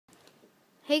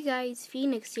Hey guys,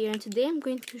 Phoenix here, and today I'm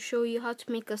going to show you how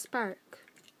to make a spark.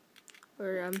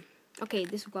 Okay,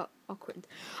 this got awkward.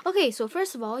 Okay, so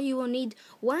first of all, you will need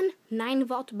one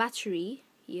 9-volt battery.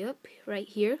 Yep, right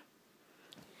here.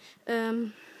 2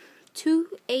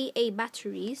 AA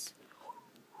batteries.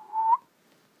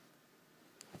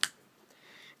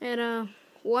 And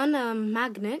one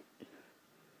magnet.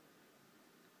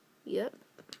 Yep.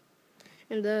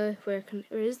 And where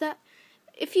is that?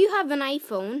 If you have an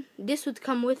iPhone, this would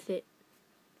come with it.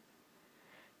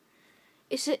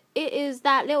 It is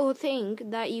that little thing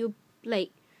that you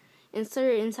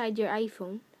insert inside your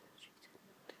iPhone.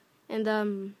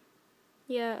 And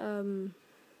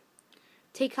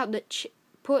take out the chip,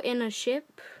 put in a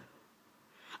chip.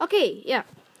 Okay, yeah.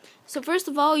 So first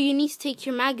of all, you need to take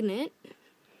your magnet,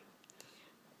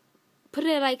 put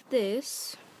it like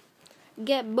this,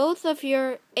 get both of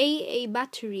your AA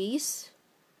batteries,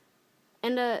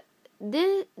 and the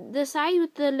side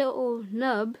with the little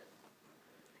nub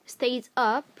stays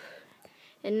up,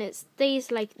 and it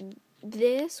stays like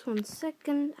this. 1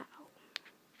 second. Ow.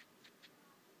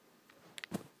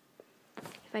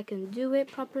 If I can do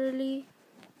it properly.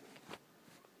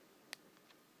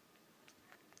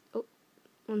 Oh,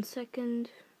 1 second.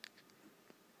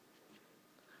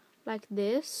 Like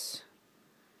this.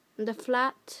 And the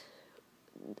flat,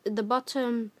 the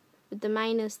bottom with the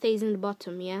minus stays in the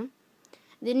bottom, yeah?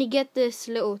 Then you get this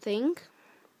little thing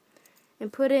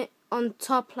and put it on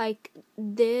top like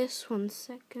this. 1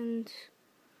 second.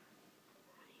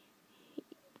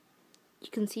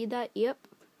 You can see that, yep.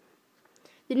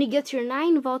 Then you get your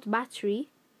 9-volt battery,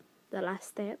 the last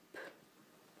step.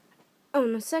 Oh,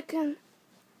 in a second.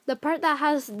 The part that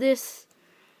has this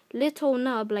little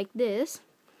nub like this.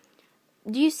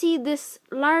 Do you see this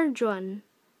large one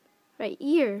right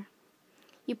here?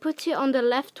 You put it on the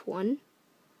left one,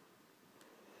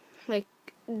 like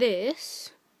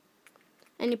this,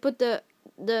 and you put the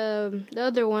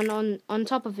other one on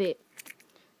top of it,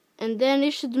 and then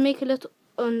it should make a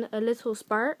little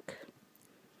spark.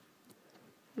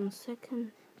 1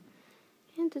 second.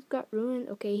 And it got ruined.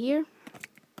 Okay, here.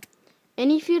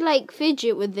 And if you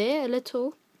fidget with it a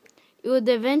little, it would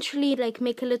eventually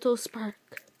make a little spark.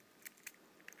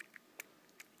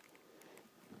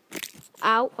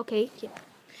 Ow. Okay. Yeah.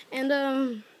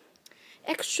 And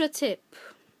extra tip.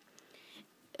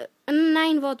 A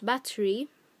 9-volt battery.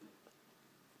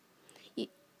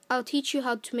 I'll teach you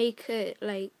how to make it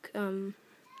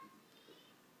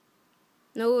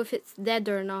know if it's dead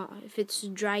or not, if it's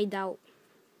dried out.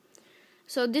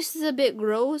 So this is a bit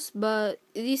gross, but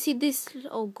you see this?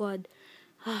 Oh god,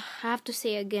 I have to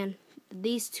say again,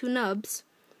 these two nubs.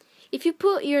 If you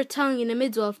put your tongue in the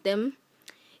middle of them,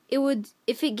 it would.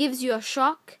 If it gives you a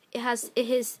shock,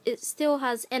 it still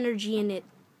has energy in it.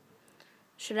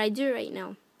 Should I do it right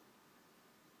now?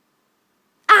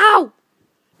 Ow!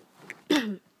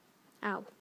 Ow.